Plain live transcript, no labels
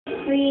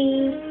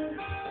free.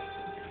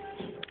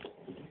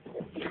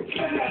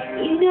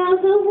 You know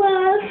the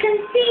world can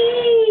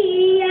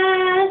see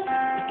us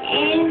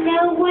in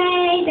a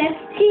way that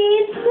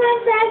keeps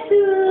us as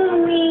who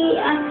we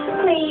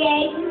are,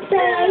 creating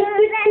space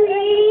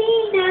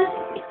between us,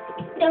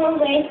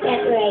 always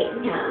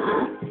separating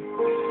us.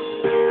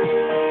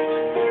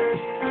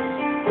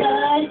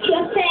 But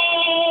your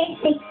face,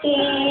 it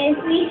gives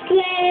me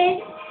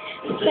strength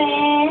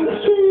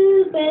to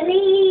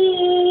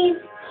believe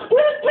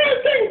we're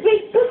breaking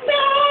free for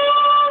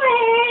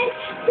forest,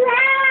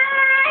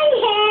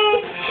 flying.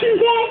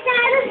 There's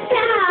not a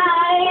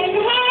star in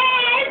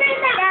heaven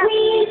that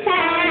we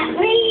can't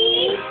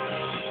reach.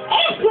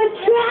 If we're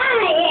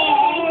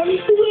trying,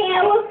 yeah,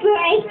 we're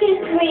breaking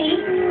free.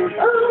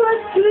 Oh,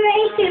 we're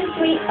breaking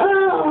free.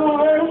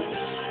 Oh,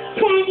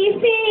 can you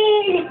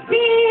feel it?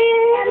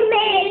 Feel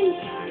it?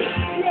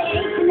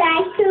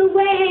 Like the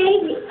way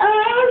we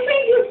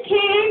open, you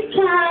can't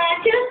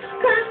touch us.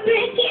 Come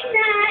breaking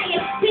now,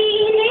 you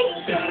feel it.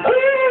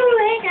 Ooh,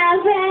 and I'm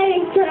very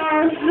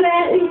close,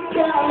 very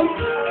close.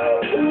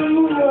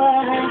 Ooh,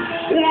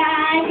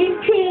 right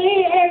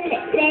until it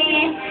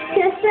lifts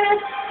us up,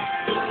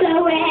 so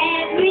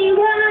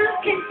everyone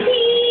can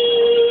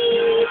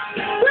see.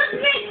 We're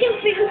breaking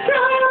free,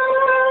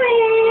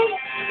 soaring,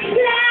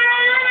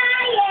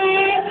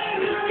 flying.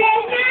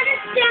 There's not a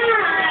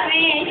star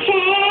in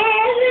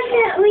heaven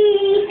that we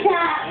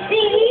can't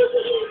see.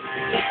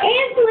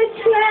 If we're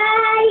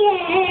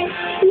trying,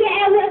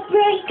 yeah, we're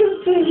breaking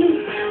free.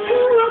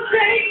 Ooh, we're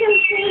breaking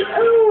free.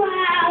 Ooh,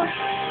 wow.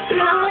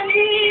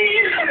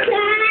 Running,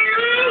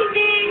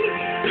 climbing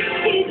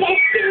to get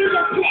to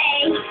the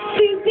place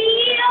to be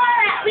all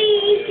that we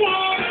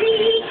can be.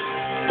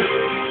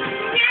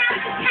 Now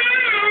it's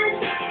time.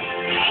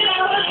 Yeah,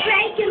 we're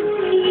breaking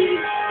free.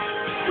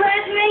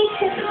 We're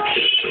breaking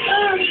free.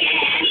 Oh,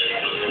 yeah.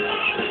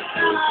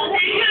 Oh, the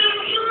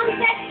hormones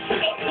that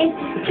it's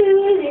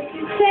true, this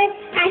is good.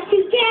 And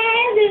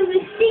together we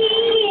see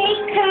it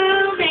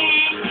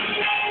coming.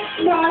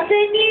 More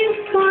than you,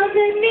 more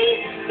than me.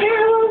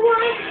 Now we're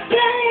one,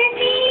 but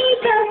me,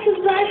 both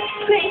of us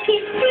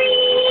breaking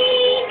free.